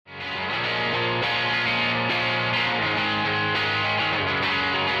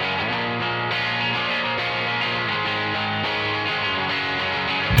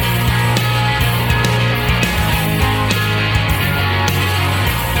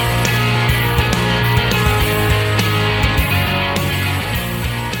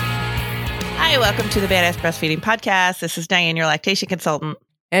welcome to the Badass Breastfeeding Podcast. This is Diane, your lactation consultant.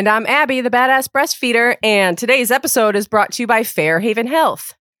 And I'm Abby, the Badass Breastfeeder, and today's episode is brought to you by Fairhaven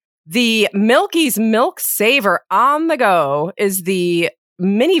Health. The Milky's Milk Saver on the Go is the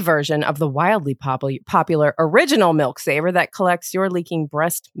mini version of the wildly popular original Milk Saver that collects your leaking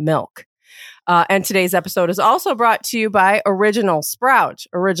breast milk. And today's episode is also brought to you by Original Sprout.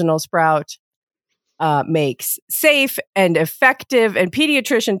 Original Sprout makes safe and effective and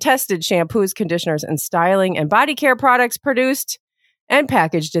pediatrician-tested shampoos, conditioners, and styling and body care products produced and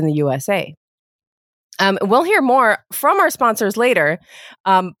packaged in the USA. We'll hear more from our sponsors later,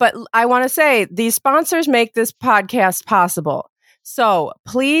 but I want to say these sponsors make this podcast possible. So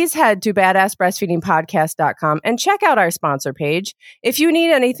please head to badassbreastfeedingpodcast.com and check out our sponsor page. If you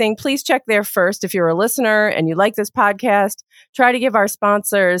need anything, please check there first. If you're a listener and you like this podcast, try to give our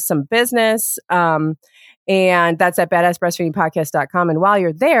sponsors some business. And that's at badassbreastfeedingpodcast.com. And while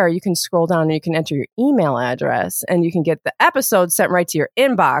you're there, you can scroll down and you can enter your email address and you can get the episode sent right to your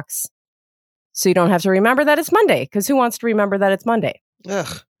inbox. So you don't have to remember that it's Monday, because who wants to remember that it's Monday?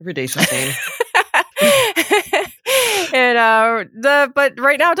 Ugh, every day's the same. But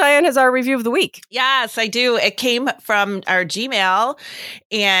right now, Diane has our review of the week. Yes, I do. It came from our Gmail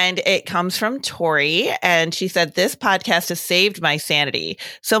and it comes from Tori. And she said, this podcast has saved my sanity.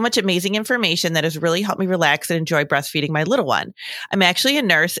 So much amazing information that has really helped me relax and enjoy breastfeeding my little one. I'm actually a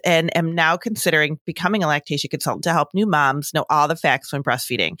nurse and am now considering becoming a lactation consultant to help new moms know all the facts when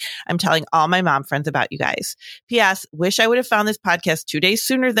breastfeeding. I'm telling all my mom friends about you guys. P.S. Wish I would have found this podcast 2 days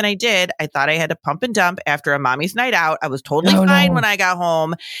sooner than I did. I thought I had to pump and dump after a mommy's night out. I was totally fine when I got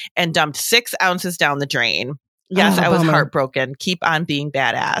home and dumped 6 ounces down the drain. Yes, I was heartbroken. Keep on being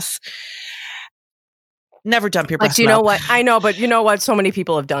badass. Never dump your breast milk. You know what? I know, but you know what? So many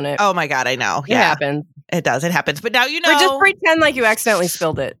people have done it. Oh my God, I know. It happens. It does. It happens. But now you know. Or just pretend like you accidentally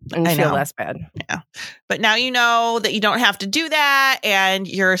spilled it and feel less bad. Yeah. But now you know that you don't have to do that, and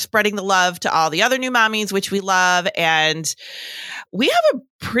you're spreading the love to all the other new mommies, which we love. And we have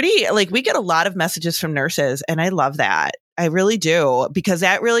we get a lot of messages from nurses, and I love that. I really do, because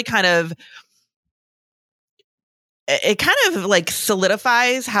that really kind of like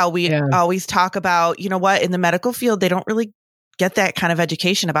solidifies how we always talk about, you know what, in the medical field, they don't really get that kind of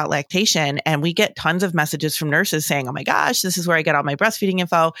education about lactation. And we get tons of messages from nurses saying, oh my gosh, this is where I get all my breastfeeding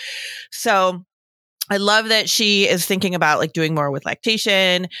info. So I love that she is thinking about like doing more with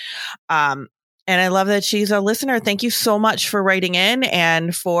lactation. And I love that she's a listener. Thank you so much for writing in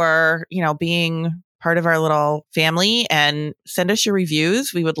and for, being part of our little family, and send us your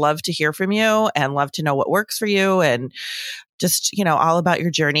reviews. We would love to hear from you and love to know what works for you, and just, all about your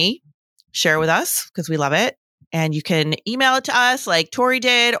journey. Share with us because we love it. And you can email it to us like Tori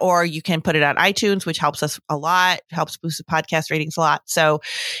did, or you can put it on iTunes, which helps us a lot, helps boost the podcast ratings a lot. So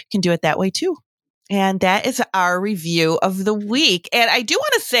you can do it that way too. And that is our review of the week. And I do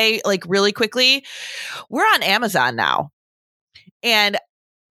want to say, like, really quickly, we're on Amazon now. And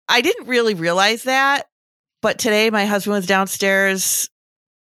I didn't really realize that, but today my husband was downstairs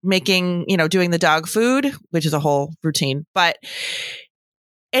making, doing the dog food, which is a whole routine, and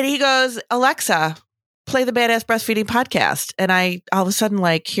he goes, Alexa, play the Badass Breastfeeding Podcast. And I all of a sudden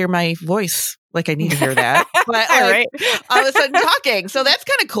hear my voice, like I need to hear that, but right. All of a sudden talking. So that's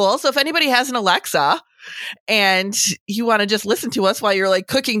kind of cool. So if anybody has an Alexa and you want to just listen to us while you're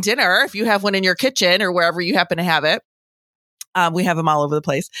cooking dinner, if you have one in your kitchen or wherever you happen to have it, we have them all over the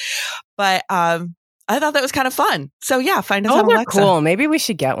place, but I thought that was kind of fun. So yeah, find us on Alexa. Cool. Maybe we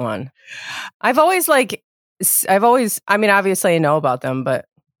should get one. I've always, obviously I know about them, but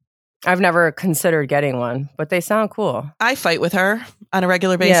I've never considered getting one. But they sound cool. I fight with her on a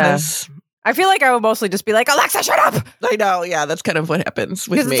regular basis. Yeah. I feel like I would mostly just be like, Alexa, shut up. I know. Yeah, that's kind of what happens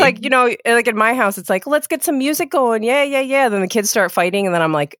with me. Because it's like in my house, it's like, let's get some music going. Yeah. Then the kids start fighting, and then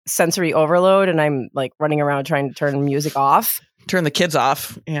I'm like sensory overload, and I'm like running around trying to turn music off. Turn the kids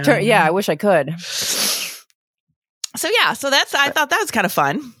off. Yeah, I wish I could. So yeah, I thought that was kind of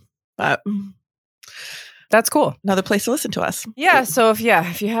fun. But that's cool. Another place to listen to us. Yeah. So if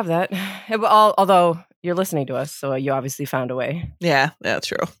you have that, although you're listening to us, so you obviously found a way. Yeah, that's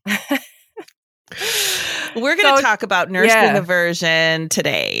true. We're going to talk about nursing aversion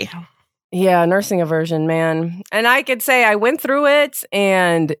today. Yeah, nursing aversion, man. And I could say I went through it,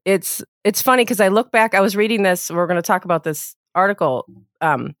 and it's funny because I look back. I was reading this. We're going to talk about this article,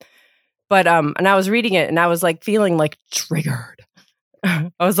 and I was reading it, and I was feeling triggered.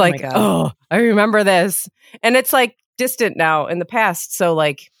 I was I remember this, and it's distant now in the past. So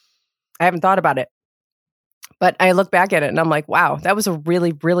I haven't thought about it, but I look back at it, and I'm like, wow, that was a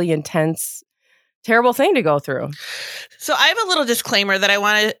really, really intense, terrible thing to go through. So I have a little disclaimer that I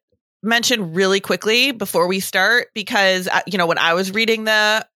want to mention really quickly before we start, because, when I was reading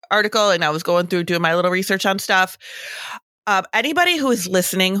the article and I was going through doing my little research on stuff, anybody who is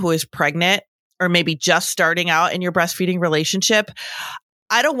listening who is pregnant or maybe just starting out in your breastfeeding relationship,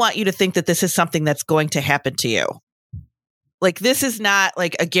 I don't want you to think that this is something that's going to happen to you. Like, this is not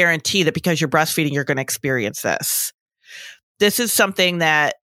like a guarantee that because you're breastfeeding, you're going to experience this. This is something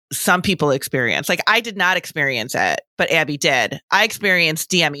that some people experience. Like, I did not experience it, but Abby did. I experienced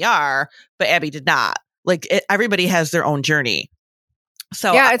DMER, but Abby did not. Like, everybody has their own journey.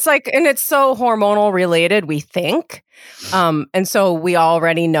 So yeah, it's like, and it's so hormonal related, we think. And so we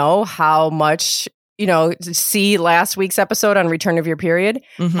already know how much, see last week's episode on return of your period,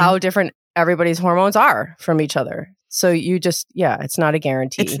 how different everybody's hormones are from each other. So you just, it's not a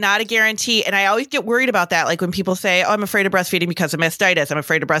guarantee. It's not a guarantee. And I always get worried about that. Like when people say, I'm afraid of breastfeeding because of mastitis. I'm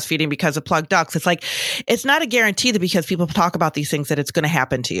afraid of breastfeeding because of plugged ducts. It's like, it's not a guarantee that because people talk about these things that it's going to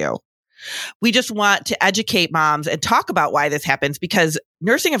happen to you. We just want to educate moms and talk about why this happens, because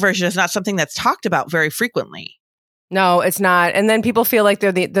nursing aversion is not something that's talked about very frequently. No, it's not. And then people feel like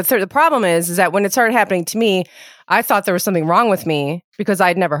they're the problem is that when it started happening to me, I thought there was something wrong with me because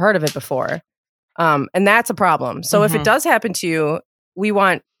I'd never heard of it before. And that's a problem. So if it does happen to you, we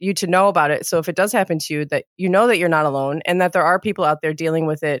want you to know about it. So if it does happen to you, that you know that you're not alone and that there are people out there dealing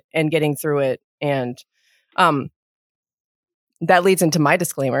with it and getting through it. And that leads into my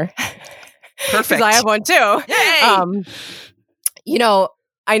disclaimer. Perfect. Because I have one too. Yay!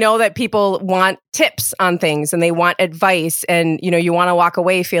 I know that people want tips on things and they want advice, and you want to walk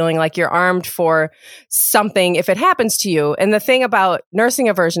away feeling like you're armed for something if it happens to you. And the thing about nursing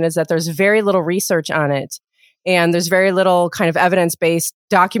aversion is that there's very little research on it, and there's very little kind of evidence-based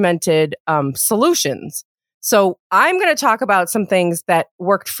documented solutions. So I'm going to talk about some things that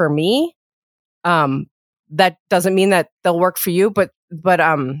worked for me. That doesn't mean that they'll work for you, but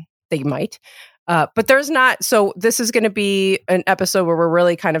they might. But there's not. So this is going to be an episode where we're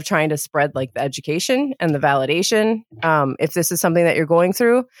really kind of trying to spread like the education and the validation. If this is something that you're going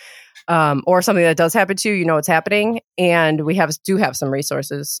through, or something that does happen to you, what's happening. And we do have some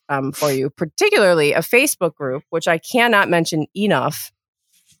resources for you, particularly a Facebook group, which I cannot mention enough,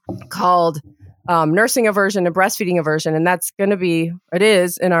 called Nursing Aversion and Breastfeeding Aversion. And that's going to be, it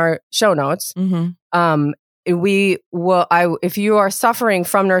is in our show notes. If you are suffering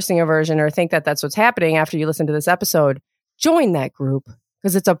from nursing aversion or think that that's what's happening after you listen to this episode, join that group,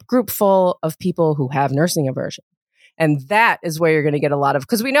 because it's a group full of people who have nursing aversion. And that is where you're going to get a lot of,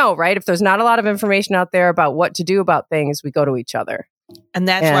 because we know, right? If there's not a lot of information out there about what to do about things, we go to each other. And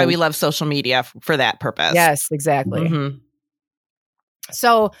that's why we love social media for that purpose. Yes, exactly.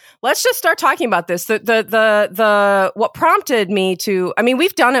 So let's just start talking about this. What prompted me to,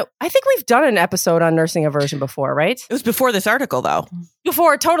 we've done it. I think we've done an episode on nursing aversion before, right? It was before this article, though.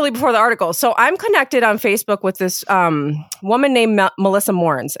 Totally before the article. So I'm connected on Facebook with this woman named Melissa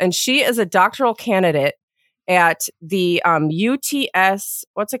Mourns, and she is a doctoral candidate at the UTS.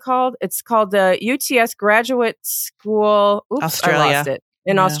 What's it called? It's called the UTS Graduate School. Oops, Australia. I lost it.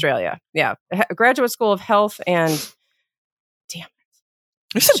 In Australia. Yeah. Graduate School of Health and...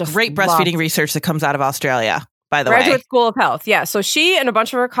 There's some great breastfeeding research that comes out of Australia, by the way. Graduate School of Health. Yeah. So she and a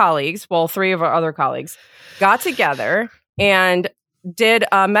bunch of her colleagues, three of our other colleagues, got together and did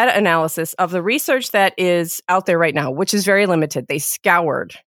a meta-analysis of the research that is out there right now, which is very limited. They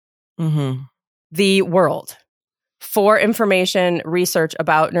scoured the world for information, research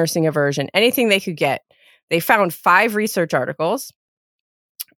about nursing aversion, anything they could get. They found 5 research articles,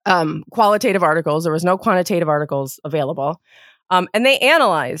 qualitative articles. There was no quantitative articles available. And they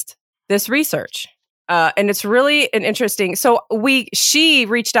analyzed this research. And it's really an interesting. So she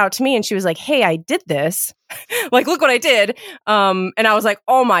reached out to me and she was like, hey, I did this. Like, look what I did. And I was like,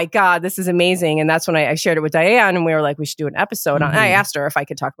 oh my God, this is amazing. And that's when I shared it with Diane, and we were like, we should do an episode on. And I asked her if I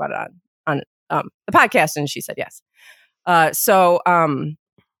could talk about it on the podcast, and she said yes. I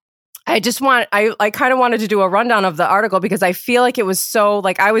kind of wanted to do a rundown of the article, because I feel like it was so,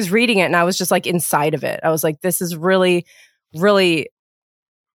 like, I was reading it and I was just like inside of it. I was like, this is really, really,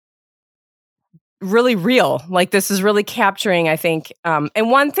 really real. Like, this is really capturing, I think. And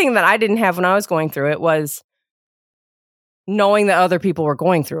one thing that I didn't have when I was going through it was knowing that other people were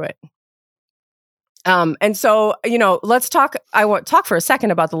going through it. And so, let's talk. I want to talk for a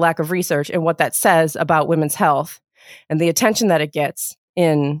second about the lack of research and what that says about women's health and the attention that it gets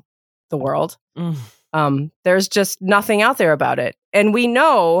in the world. There's just nothing out there about it. And we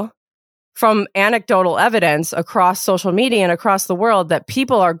know from anecdotal evidence across social media and across the world that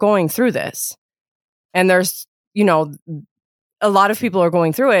people are going through this. And there's, a lot of people are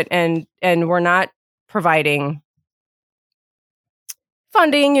going through it, and we're not providing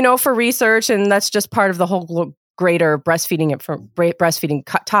funding, for research, and that's just part of the whole greater breastfeeding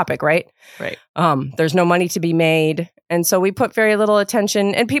topic, right? Right. There's no money to be made, and so we put very little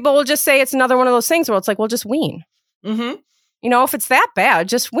attention. And people will just say it's another one of those things where it's like, well, just wean. Mm-hmm. If it's that bad,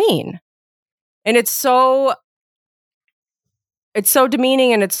 just wean. And it's so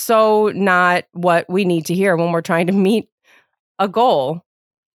demeaning, and it's so not what we need to hear when we're trying to meet a goal.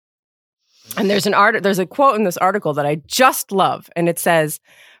 And there's a quote in this article that I just love, and it says,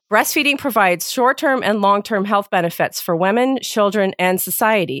 breastfeeding provides short-term and long-term health benefits for women, children, and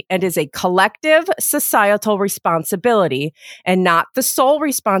society, and is a collective societal responsibility and not the sole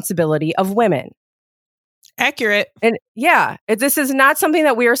responsibility of women. Accurate. And this is not something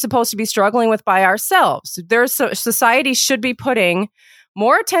that we are supposed to be struggling with by ourselves. Society should be putting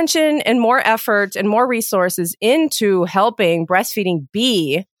more attention and more effort and more resources into helping breastfeeding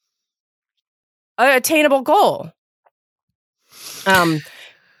be an attainable goal. Go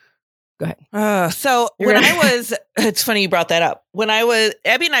ahead. It's funny you brought that up.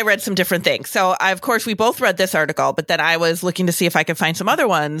 Abby and I read some different things. So of course, we both read this article, but then I was looking to see if I could find some other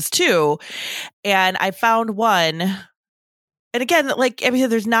ones too. And I found one. And again, like Abby said,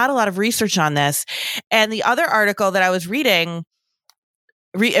 there's not a lot of research on this. And the other article that I was reading,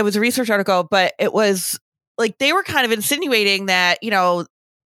 it was a research article, but it was like they were kind of insinuating that,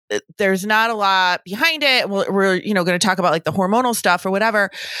 there's not a lot behind it. We're going to talk about like the hormonal stuff or whatever.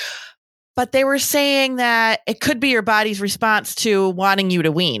 But they were saying that it could be your body's response to wanting you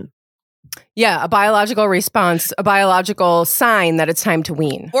to wean. Yeah, a biological response, a biological sign that it's time to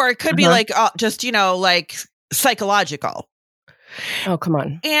wean. Or it could be like just, like psychological. Oh, come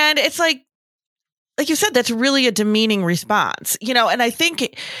on. And it's like you said, that's really a demeaning response, and I think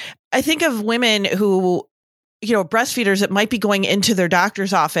of women who, breastfeeders that might be going into their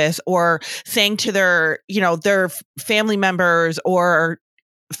doctor's office or saying to their, their family members or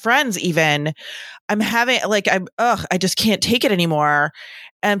friends even, I just can't take it anymore.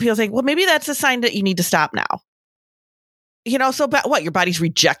 And people think, well, maybe that's a sign that you need to stop now. So what, your body's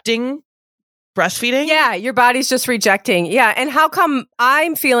rejecting breastfeeding? Yeah, your body's just rejecting. Yeah. And how come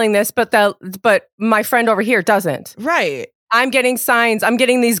I'm feeling this, but my friend over here doesn't? Right. I'm getting signs. I'm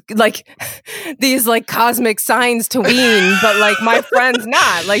getting these cosmic signs to wean, but like my friend's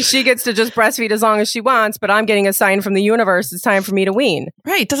not. Like she gets to just breastfeed as long as she wants, but I'm getting a sign from the universe. It's time for me to wean.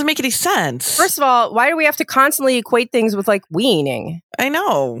 Right. Doesn't make any sense. First of all, why do we have to constantly equate things with like weaning? I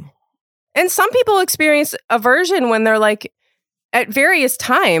know. And some people experience aversion when they're like at various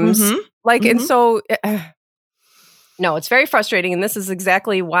times. Mm-hmm. Like, mm-hmm. And so, no, it's very frustrating. And this is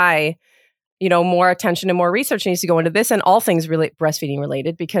exactly why, more attention and more research needs to go into this and all things breastfeeding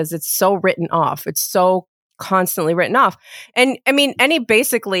related, because it's so written off. It's so constantly written off. And I mean,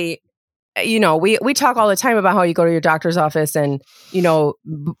 basically, we talk all the time about how you go to your doctor's office and,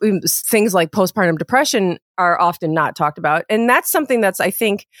 things like postpartum depression are often not talked about. And that's something that's, I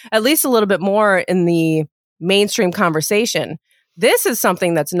think, at least a little bit more in the mainstream conversation. This is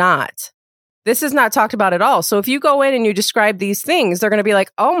something that's not. This is not talked about at all. So if you go in and you describe these things, they're going to be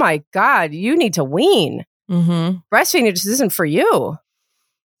like, oh my God, you need to wean. Mm-hmm. Breastfeeding just isn't for you.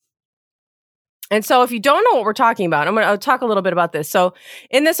 And so if you don't know what we're talking about, I'll talk a little bit about this. So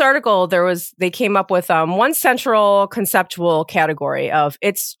in this article, they came up with one central conceptual category of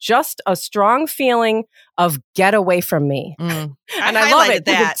it's just a strong feeling of get away from me. Mm. And I love it.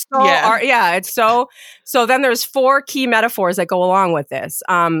 That. It's so then there's 4 key metaphors that go along with this.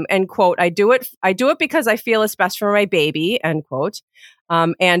 And quote, I do it because I feel it's best for my baby, end quote.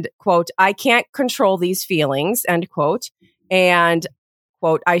 And quote, I can't control these feelings, end quote. And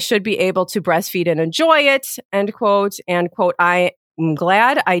quote, I should be able to breastfeed and enjoy it, end quote, and quote, I am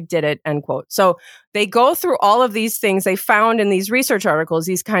glad I did it, end quote. So they go through all of these things they found in these research articles,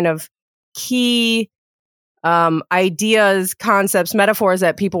 these kind of key ideas, concepts, metaphors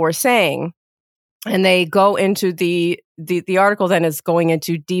that people were saying. And they go into the article then is going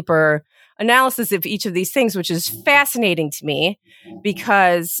into deeper analysis of each of these things, which is fascinating to me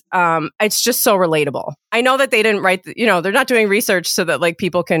because it's just so relatable. I know that they didn't write, they're not doing research so that like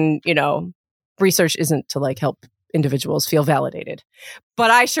people can, research isn't to like help individuals feel validated.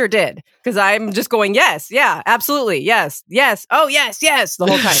 But I sure did because I'm just going, yes, yeah, absolutely. Yes, yes. Oh, yes, yes. The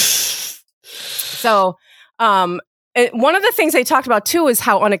whole time. So one of the things they talked about too is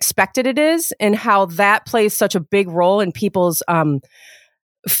how unexpected it is and how that plays such a big role in people's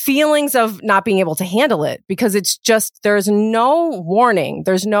feelings of not being able to handle it because it's just, there's no warning.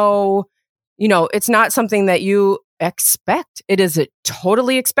 There's no, it's not something that you expect. It is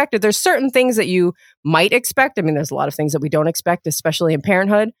totally expected. There's certain things that you might expect. I mean, there's a lot of things that we don't expect, especially in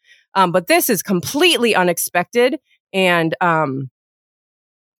parenthood. But this is completely unexpected. And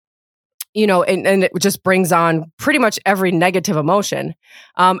and it just brings on pretty much every negative emotion.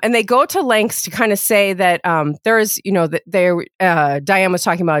 And they go to lengths to kind of say that there is, Diane was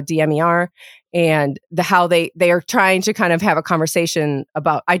talking about DMER and how they are trying to kind of have a conversation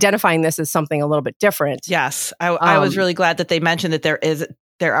about identifying this as something a little bit different. Yes. I was really glad that they mentioned that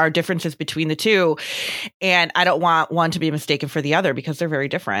there are differences between the two, and I don't want one to be mistaken for the other because they're very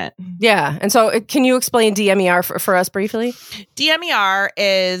different. Yeah. And so can you explain DMER for us briefly? DMER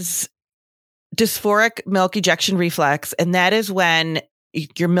is dysphoric milk ejection reflex, and that is when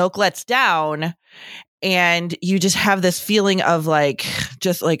your milk lets down and you just have this feeling of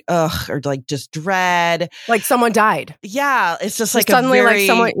ugh, or just dread. Like someone died. Yeah. It's just like suddenly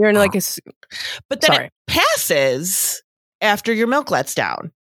you're in like a... But then it passes after your milk lets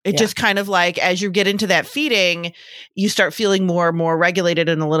down. It just kind of like, as you get into that feeding, you start feeling more and more regulated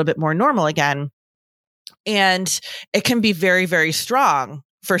and a little bit more normal again. And it can be very, very strong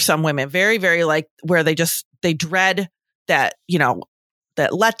for some women, very, very where they dread that,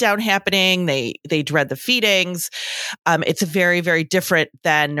 that letdown happening. They dread the feedings. It's very, very different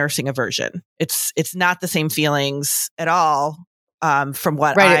than nursing aversion. It's not the same feelings at all, from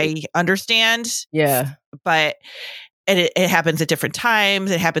what I understand. Yeah. But it happens at different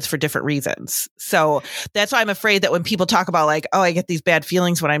times. It happens for different reasons. So that's why I'm afraid that when people talk about I get these bad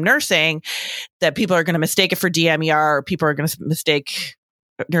feelings when I'm nursing, that people are going to mistake it for DMER, or people are going to mistake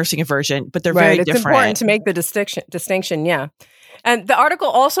nursing aversion, but they're very different. It's important to make the distinction. Yeah. And the article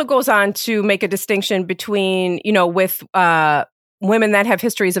also goes on to make a distinction between, with women that have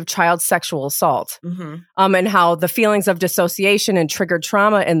histories of child sexual assault, and how the feelings of dissociation and triggered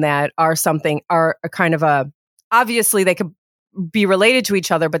trauma in that are a kind of obviously they could be related to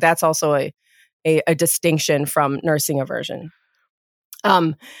each other, but that's also a distinction from nursing aversion.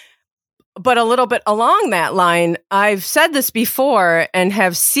 But a little bit along that line, I've said this before and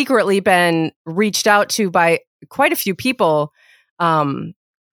have secretly been reached out to by quite a few people, thanking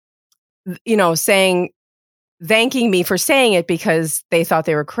me for saying it because they thought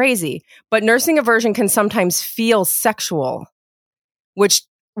they were crazy. But nursing aversion can sometimes feel sexual, which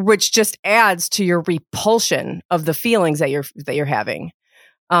just adds to your repulsion of the feelings that you're having.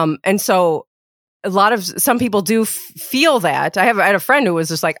 And so some people do feel that. I had a friend who was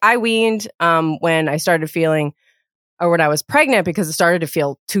just like, I weaned when I started feeling, or when I was pregnant, because it started to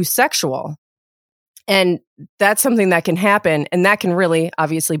feel too sexual. And that's something that can happen, and that can really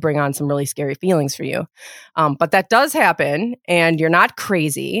obviously bring on some really scary feelings for you. But that does happen, and you're not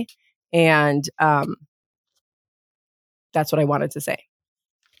crazy. And that's what I wanted to say.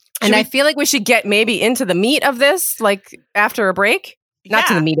 And I feel like we should get maybe into the meat of this, after a break. Not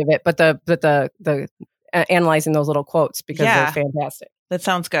to the meat of it, but the analyzing those little quotes, because they're fantastic. That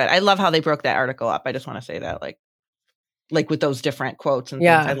sounds good. I love how they broke that article up. I just want to say that, with those different quotes and things.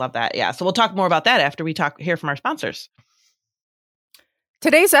 I love that. Yeah. So we'll talk more about that after we hear from our sponsors.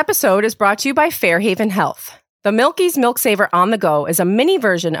 Today's episode is brought to you by Fairhaven Health. The Milky's Milk Saver on the Go is a mini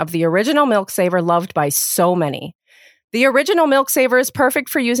version of the original Milk Saver loved by so many. The original Milk Saver is perfect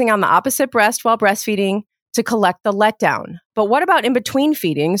for using on the opposite breast while breastfeeding to collect the letdown. But what about in between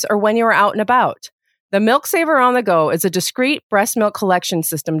feedings or when you are out and about? The Milk Saver on the Go is a discrete breast milk collection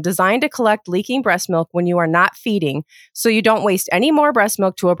system designed to collect leaking breast milk when you are not feeding, so you don't waste any more breast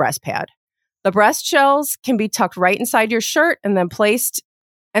milk to a breast pad. The breast shells can be tucked right inside your shirt and then place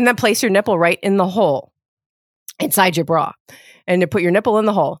your nipple right in the hole inside your bra, and to put your nipple in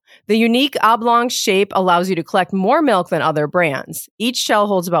the hole. The unique oblong shape allows you to collect more milk than other brands. Each shell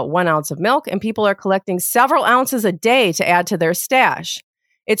holds about 1 ounce of milk, and people are collecting several ounces a day to add to their stash.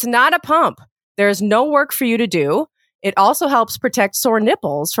 It's not a pump. There is no work for you to do. It also helps protect sore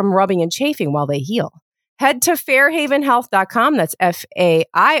nipples from rubbing and chafing while they heal. Head to fairhavenhealth.com, that's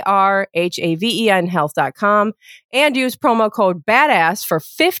FAIRHAVEN health.com, and use promo code BADASS for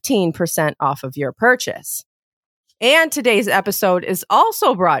 15% off of your purchase. And today's episode is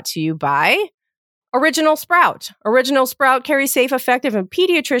also brought to you by Original Sprout. Original Sprout carries safe, effective, and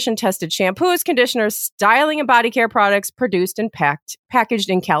pediatrician-tested shampoos, conditioners, styling, and body care products produced and packaged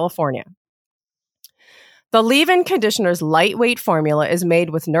in California. The leave-in conditioner's lightweight formula is made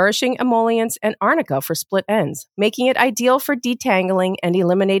with nourishing emollients and arnica for split ends, making it ideal for detangling and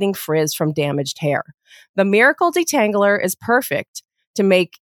eliminating frizz from damaged hair. The Miracle Detangler is perfect to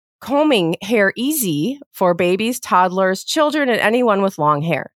make combing hair easy for babies, toddlers, children, and anyone with long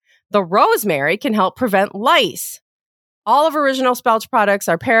hair. The Rosemary can help prevent lice. All of Original Sprout's products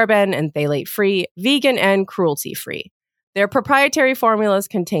are paraben and phthalate-free, vegan, and cruelty-free. Their proprietary formulas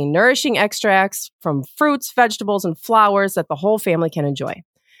contain nourishing extracts from fruits, vegetables, and flowers that the whole family can enjoy.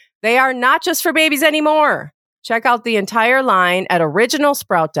 They are not just for babies anymore. Check out the entire line at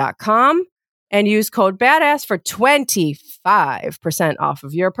originalsprout.com and use code BADASS for 25% off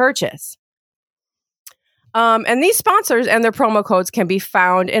of your purchase. And these sponsors and their promo codes can be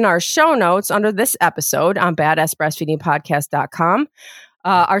found in our show notes under this episode on badassbreastfeedingpodcast.com.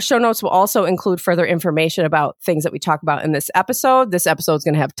 Our show notes will also include further information about things that we talk about in this episode. This episode is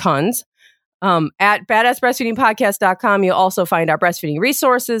going to have tons. At badassbreastfeedingpodcast.com, you'll also find our breastfeeding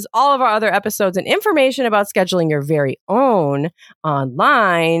resources, all of our other episodes, and information about scheduling your very own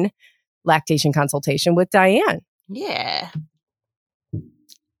online lactation consultation with Diane. Yeah. You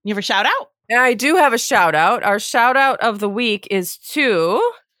have a shout out? And I do have a shout out. Our shout out of the week is to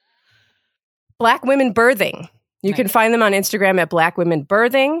Black Women Birthing. You can find them on Instagram at Black Women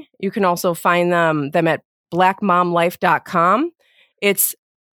Birthing. You can also find them at blackmomlife.com. It's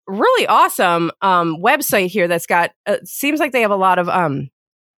really awesome website here that's got, seems like they have a lot of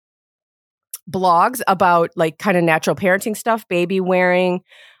blogs about like kind of natural parenting stuff, baby wearing,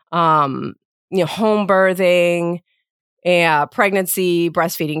 home birthing, pregnancy,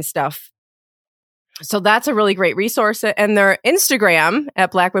 breastfeeding stuff. So that's a really great resource. And their Instagram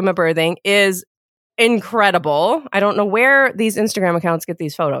at Black Women Birthing is incredible. I don't know where these Instagram accounts get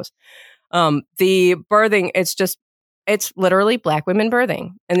these photos. The birthing, it's literally Black Women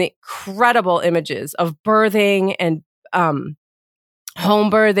Birthing, and the incredible images of birthing and home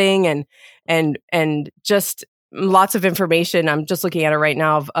birthing and just lots of information. I'm just looking at it right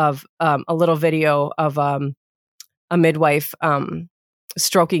now of a little video of a midwife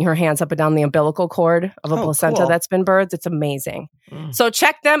stroking her hands up and down the umbilical cord of a placenta that's been birthed. It's amazing. So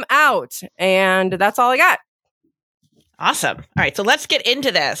check them out. And that's all I got. Awesome. All right. So let's get into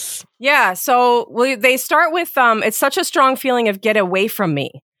this. Yeah. So they start with, it's such a strong feeling of get away from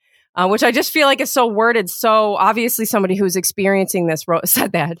me, which I just feel like is so worded. So obviously somebody who's experiencing this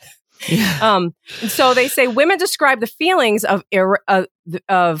said that. Yeah. So they say women describe the feelings of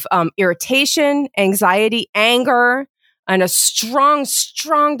irritation, anxiety, anger, and a strong,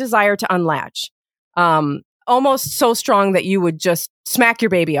 strong desire to unlatch. Almost so strong that you would just smack your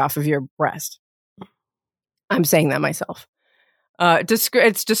baby off of your breast. I'm saying that myself.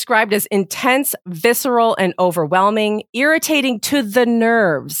 It's described as intense, visceral, and overwhelming, irritating to the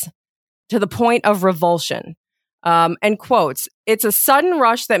nerves, to the point of revulsion. And quotes, it's a sudden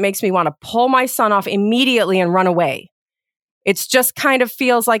rush that makes me want to pull my son off immediately and run away. It's just kind of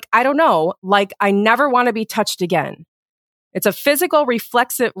feels like, I don't know, like I never want to be touched again. It's a physical,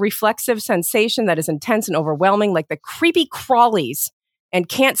 reflexive sensation that is intense and overwhelming, like the creepy crawlies and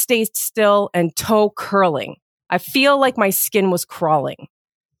can't stay still and toe curling. I feel like my skin was crawling.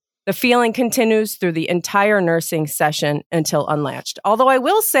 The feeling continues through the entire nursing session until unlatched. Although I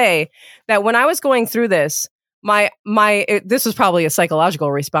will say that when I was going through this, this was probably a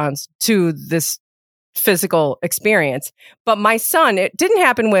psychological response to this physical experience. But my son, it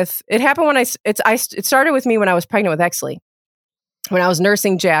happened when it started with me when I was pregnant with Exley. When I was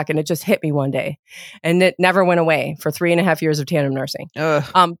nursing Jack, and it just hit me one day, and it never went away for 3.5 years of tandem nursing. There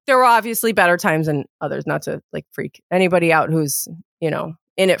were obviously better times than others, not to like freak anybody out who's, in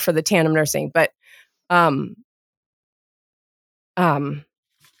it for the tandem nursing. But, what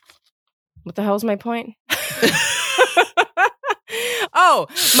the hell is my point?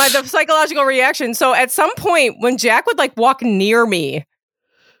 The psychological reaction. So at some point when Jack would like walk near me,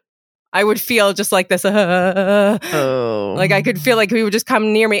 I would feel just like this, like I could feel like he would just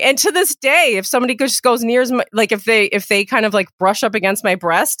come near me. And to this day, if somebody just goes near, like if they kind of like brush up against my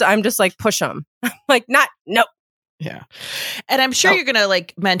breast, I'm just like, push them. Like, no. Yeah. And I'm sure you're going to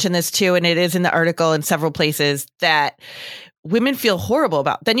like mention this too. And it is in the article in several places that women feel horrible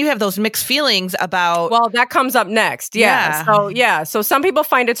about. Then you have those mixed feelings about. Well, that comes up next. Yeah. So some people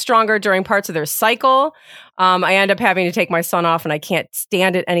find it stronger during parts of their cycle. I end up having to take my son off and I can't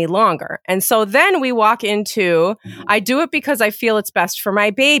stand it any longer. And so then we walk into, I do it because I feel it's best for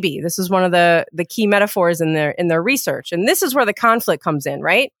my baby. This is one of the key metaphors in their research. And this is where the conflict comes in,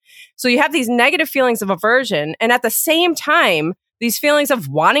 right? So you have these negative feelings of aversion. And at the same time, these feelings of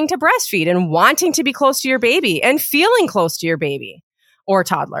wanting to breastfeed and wanting to be close to your baby and feeling close to your baby or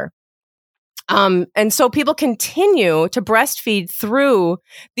toddler. And so people continue to breastfeed through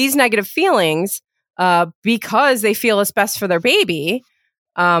these negative feelings because they feel it's best for their baby,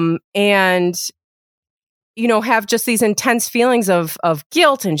 and have just these intense feelings of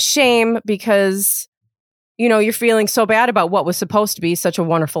guilt and shame because you're feeling so bad about what was supposed to be such a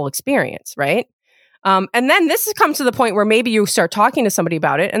wonderful experience, right? And then this comes to the point where maybe you start talking to somebody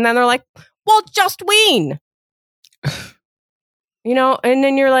about it, and then they're like, "Well, just wean," and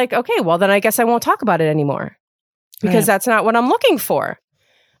then you're like, "Okay, well, then I guess I won't talk about it anymore because that's not what I'm looking for."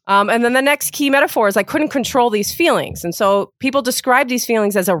 And then the next key metaphor is I couldn't control these feelings. And so people describe these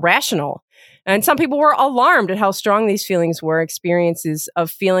feelings as irrational. And some people were alarmed at how strong these feelings were, experiences of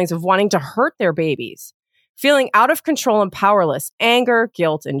feelings of wanting to hurt their babies, feeling out of control and powerless, anger,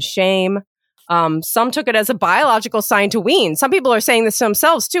 guilt, and shame. Some took it as a biological sign to wean. Some people are saying this to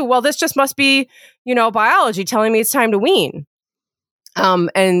themselves too. Well, this just must be, biology telling me it's time to wean.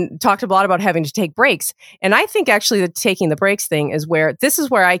 And talked a lot about having to take breaks. And I think actually the taking the breaks thing is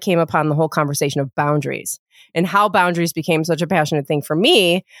where I came upon the whole conversation of boundaries and how boundaries became such a passionate thing for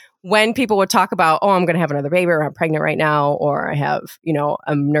me when people would talk about, oh, I'm going to have another baby, or I'm pregnant right now, or I have,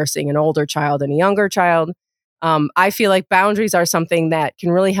 I'm nursing an older child and a younger child. I feel like boundaries are something that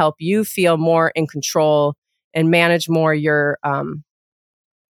can really help you feel more in control and manage more your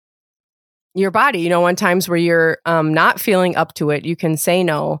body. On times where you're not feeling up to it, you can say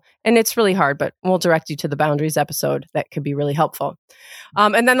no. And it's really hard, but we'll direct you to the boundaries episode. That could be really helpful.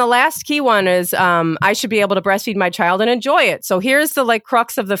 And then the last key one is I should be able to breastfeed my child and enjoy it. So here's the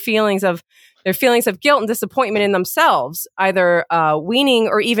crux of the feelings of their feelings of guilt and disappointment in themselves, either weaning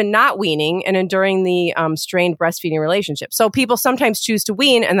or even not weaning and enduring the strained breastfeeding relationship. So people sometimes choose to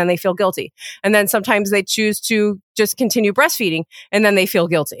wean and then they feel guilty. And then sometimes they choose to just continue breastfeeding and then they feel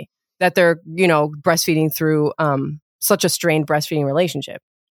guilty that they're, breastfeeding through such a strained breastfeeding relationship.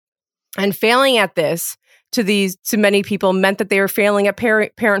 And failing at this to many people meant that they were failing at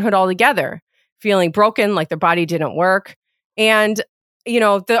parenthood altogether, feeling broken, like their body didn't work. And,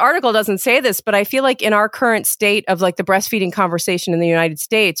 the article doesn't say this, but I feel like in our current state of like the breastfeeding conversation in the United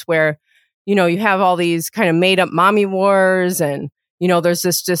States where, you have all these kind of made up mommy wars and, there's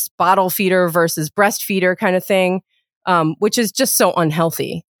this just bottle feeder versus breastfeeder kind of thing, which is just so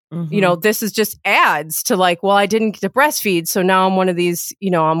unhealthy. Mm-hmm. This is just adds to like, well, I didn't get to breastfeed. So now I'm one of these,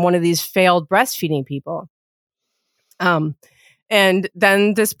 failed breastfeeding people. And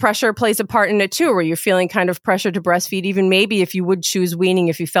then this pressure plays a part in it too, where you're feeling kind of pressure to breastfeed, even maybe if you would choose weaning,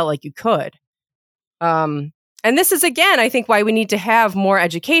 if you felt like you could. And this is, again, I think why we need to have more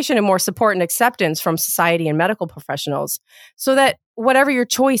education and more support and acceptance from society and medical professionals so that whatever your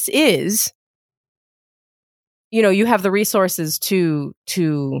choice is, you have the resources to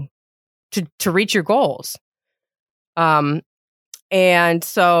reach your goals. And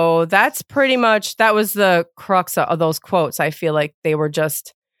so that's pretty much, that was the crux of those quotes. I feel like they were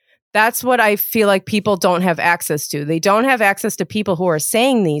that's what I feel like people don't have access to. They don't have access to people who are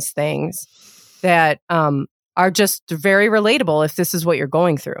saying these things that are just very relatable if this is what you're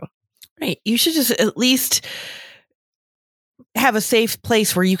going through. Right. You should just at least have a safe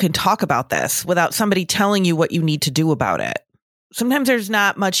place where you can talk about this without somebody telling you what you need to do about it. Sometimes there's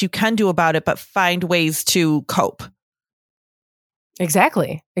not much you can do about it, but find ways to cope.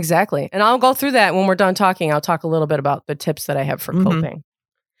 Exactly. And I'll go through that when we're done talking. I'll talk a little bit about the tips that I have for coping.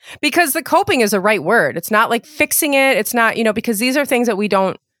 Because the coping is a right word. It's not like fixing it. It's not, because these are things that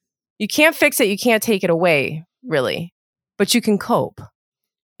you can't fix it. You can't take it away, really. But you can cope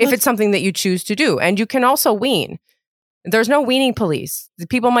if it's something that you choose to do. And you can also wean. There's no weaning police.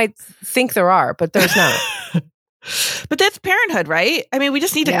 People might think there are, but there's not. But that's parenthood, right? I mean, we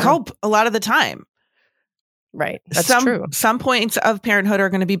just need to cope a lot of the time. Right. That's true. Some points of parenthood are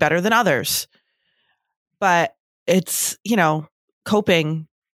going to be better than others. But it's, coping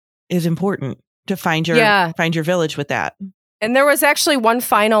is important to find your village with that. And there was actually one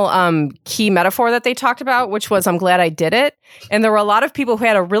final key metaphor that they talked about, which was, I'm glad I did it. And there were a lot of people who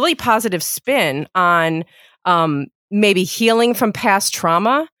had a really positive spin on maybe healing from past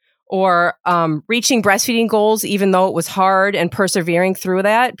trauma or reaching breastfeeding goals, even though it was hard, and persevering through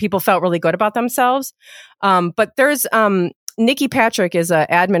that. People felt really good about themselves. But there's Nikki Patrick is an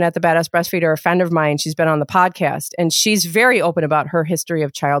admin at the Badass Breastfeeder, a friend of mine. She's been on the podcast, and she's very open about her history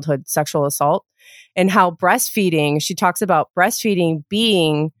of childhood sexual assault and how breastfeeding, she talks about breastfeeding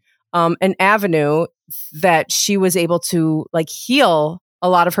being an avenue that she was able to like heal a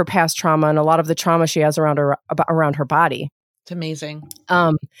lot of her past trauma and a lot of the trauma she has around her body. It's amazing.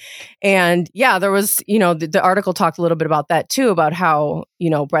 And yeah, there was, the article talked a little bit about that too, about how,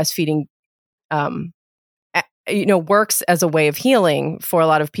 breastfeeding, works as a way of healing for a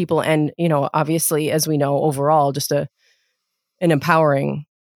lot of people. And, obviously, as we know, overall, just an empowering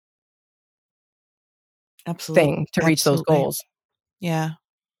thing to reach those goals. Yeah.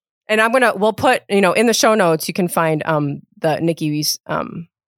 And we'll put, in the show notes, you can find the Nikki's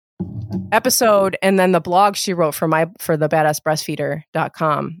episode and then the blog she wrote for the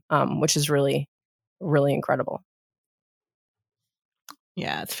badassbreastfeeder.com, which is really, really incredible.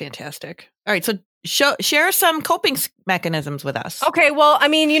 Yeah, it's fantastic. All right. So share some coping mechanisms with us. Okay. Well, I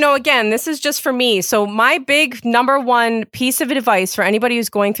mean, again, this is just for me. So my big number one piece of advice for anybody who's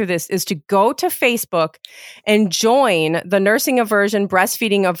going through this is to go to Facebook and join the Nursing Aversion,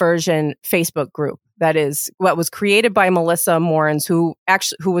 Breastfeeding Aversion Facebook group. That is what was created by Melissa Morans, who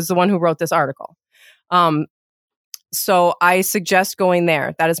was the one who wrote this article. So I suggest going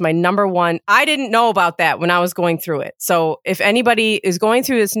there. That is my number one. I didn't know about that when I was going through it. So if anybody is going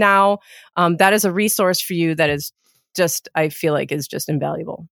through this now, that is a resource for you that is just, I feel like is just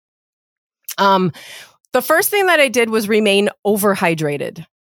invaluable. The first thing that I did was remain overhydrated.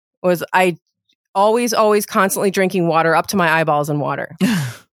 I always constantly drinking water up to my eyeballs in water.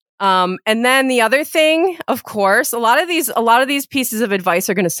 And then the other thing, of course, a lot of these pieces of advice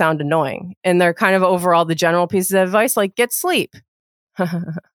are going to sound annoying, and they're kind of overall the general pieces of advice, like get sleep.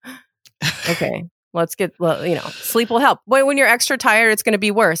 Okay, sleep will help. When you're extra tired, it's going to be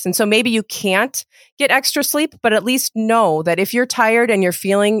worse. And so maybe you can't get extra sleep, but at least know that if you're tired and you're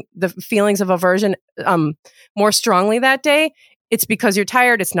feeling the feelings of aversion more strongly that day, it's because you're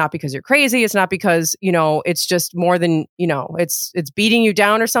tired. It's not because you're crazy. It's not because, it's just more than, it's beating you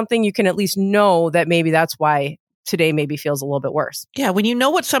down or something. You can at least know that maybe that's why today maybe feels a little bit worse. Yeah. When you know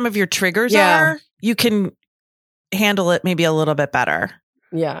what some of your triggers are, you can handle it maybe a little bit better.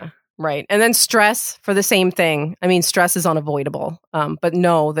 Yeah. Right. And then stress for the same thing. I mean, stress is unavoidable, but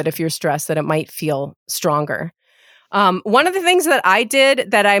know that if you're stressed, that it might feel stronger. One of the things that I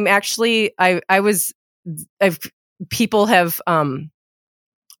did that I'm actually, people have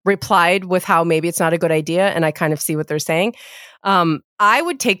replied with how maybe it's not a good idea, and I kind of see what they're saying. I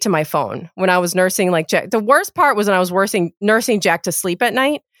would take to my phone when I was nursing like Jack. The worst part was when I was nursing Jack to sleep at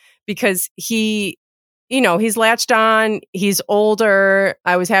night, because he's latched on, he's older,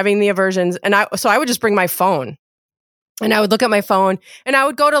 I was having the aversions, and so I would just bring my phone, and I would look at my phone, and I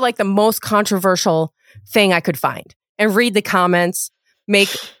would go to like the most controversial thing I could find and read the comments, make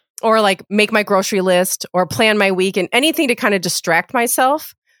my grocery list or plan my week, and anything to kind of distract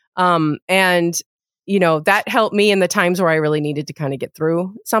myself. That helped me in the times where I really needed to kind of get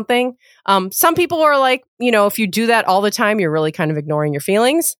through something. Some people are like, if you do that all the time, you're really kind of ignoring your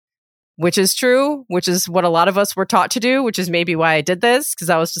feelings, which is true, which is what a lot of us were taught to do, which is maybe why I did this, because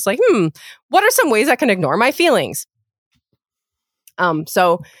I was just like, what are some ways I can ignore my feelings?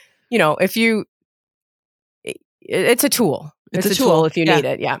 If you, it's a tool. It's a tool if you need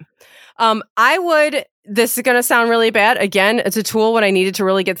it. Yeah. This is going to sound really bad. Again, it's a tool when I needed to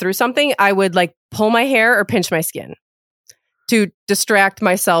really get through something. I would like pull my hair or pinch my skin to distract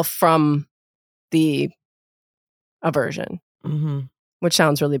myself from the aversion, which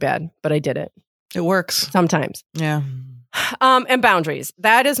sounds really bad, but I did it. It works sometimes. Yeah. And boundaries.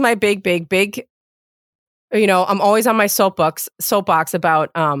 That is my big, I'm always on my soapbox about,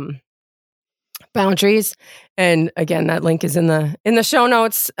 boundaries. And again, that link is in the show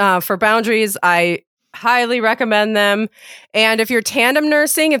notes for boundaries. I highly recommend them. And if you're tandem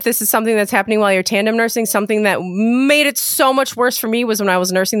nursing, if this is something that's happening while you're tandem nursing, something that made it so much worse for me was when I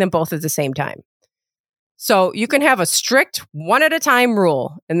was nursing them both at the same time. So you can have a strict one at a time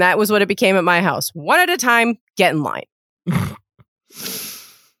rule. And that was what it became at my house. One at a time, get in line.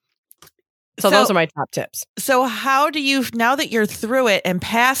 So those are my top tips. So how do you, now that you're through it and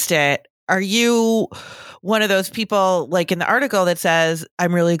past it, are you one of those people like in the article that says,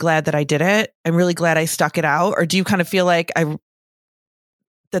 I'm really glad that I did it, I'm really glad I stuck it out? Or do you kind of feel like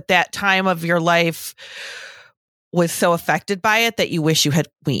that time of your life was so affected by it that you wish you had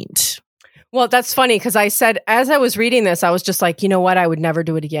weaned? Well, that's funny, because I said, as I was reading this, I was just like, you know what? I would never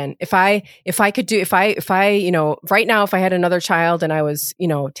do it again. If I right now, if I had another child and I was,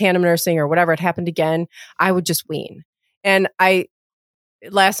 tandem nursing or whatever, it happened again, I would just wean. And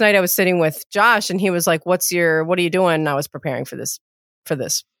last night I was sitting with Josh and he was like, what are you doing? And I was preparing for this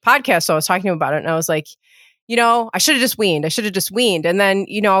podcast. So I was talking to him about it and I was like, I should have just weaned. And then,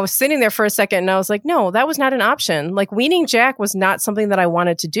 I was sitting there for a second and I was like, no, that was not an option. Like weaning Jack was not something that I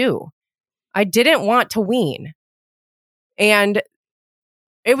wanted to do. I didn't want to wean. And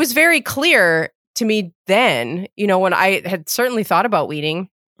it was very clear to me then, when I had certainly thought about weaning,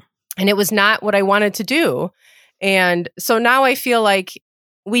 and it was not what I wanted to do. And so now I feel like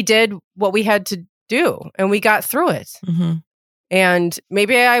we did what we had to do and we got through it. Mm-hmm. And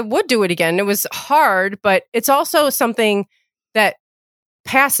maybe I would do it again. It was hard, but it's also something that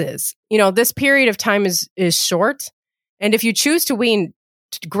passes. This period of time is short. And if you choose to wean,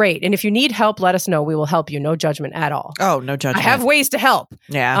 great. And if you need help, let us know. We will help you. No judgment at all. Oh, no judgment. I have ways to help.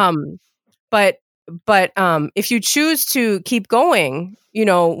 Yeah. But But if you choose to keep going, you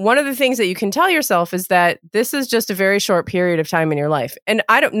know, one of the things that you can tell yourself is that this is just a very short period of time in your life. And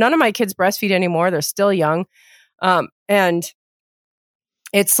none of my kids breastfeed anymore. They're still young. And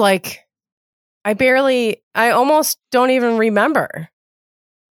it's like, I almost don't even remember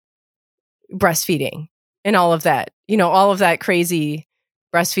breastfeeding and all of that, you know, all of that crazy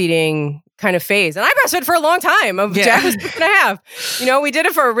breastfeeding kind of phase. And I breastfed for a long time. Jack was 6.5. You know, we did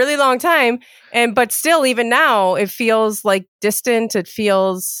it for a really long time. But still, even now, it feels like distant. It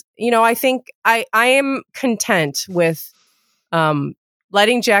feels, you know, I think I am content with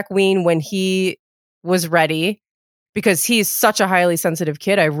letting Jack wean when he was ready, because he's such a highly sensitive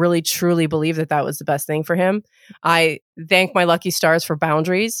kid. I really, truly believe that was the best thing for him. I thank my lucky stars for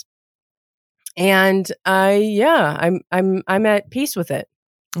boundaries. And I'm at peace with it.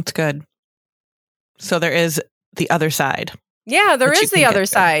 That's good. So there is the other side. Yeah, there is the other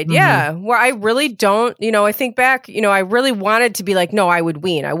side. Mm-hmm. Yeah, where I really don't, you know, I think back, you know, I really wanted to be like, no, I would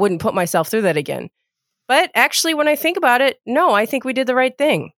wean. I wouldn't put myself through that again. But actually, when I think about it, no, I think we did the right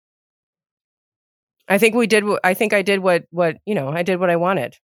thing. I think I did what, you know, I did what I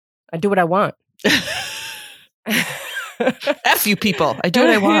wanted. I do what I want. F you people. I do what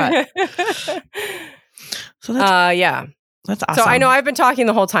I want. So yeah. That's awesome. So I know I've been talking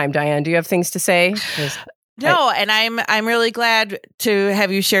the whole time, Diane. Do you have things to say? No, and I'm really glad to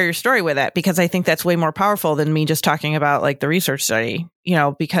have you share your story with it, because I think that's way more powerful than me just talking about like the research study, you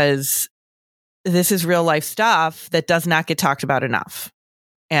know, because this is real life stuff that does not get talked about enough.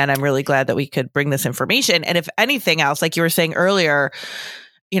 And I'm really glad that we could bring this information. And if anything else, like you were saying earlier,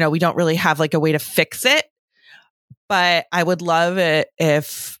 you know, we don't really have like a way to fix it, but I would love it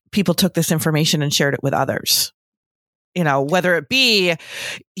if people took this information and shared it with others. You know, whether it be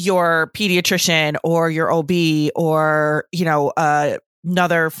your pediatrician or your OB or, you know,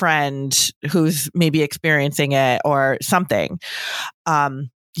 another friend who's maybe experiencing it or something.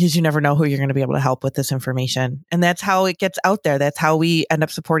 Because you never know who you're going to be able to help with this information. And that's how it gets out there. That's how we end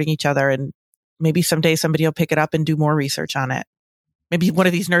up supporting each other. And maybe someday somebody will pick it up and do more research on it. Maybe one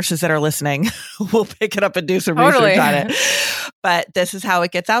of these nurses that are listening will pick it up and do some research on it. But this is how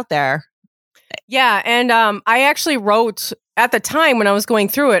it gets out there. Yeah. And I actually wrote, at the time when I was going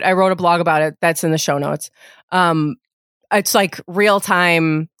through it, I wrote a blog about it. That's in the show notes. It's like real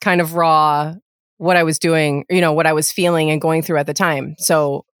time, kind of raw, what I was doing, you know, what I was feeling and going through at the time.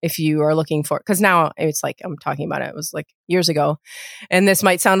 So if you are looking for, because now it's like I'm talking about it, it was like years ago, and this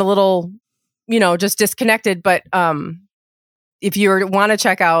might sound a little, you know, just disconnected, but if you want to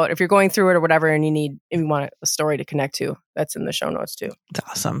check out, if you're going through it or whatever, and you want a story to connect to, that's in the show notes too. That's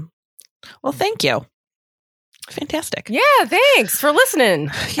awesome. Well, thank you. Fantastic. Yeah, thanks for listening,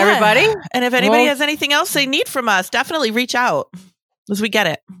 everybody. And if anybody has anything else they need from us, definitely reach out, because we get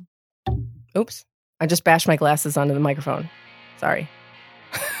it. Oops. I just bashed my glasses onto the microphone. Sorry.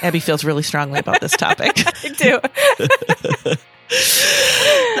 Abby feels really strongly about this topic. I do.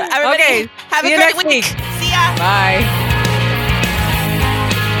 Everybody, okay. Have a great week. See ya. Bye.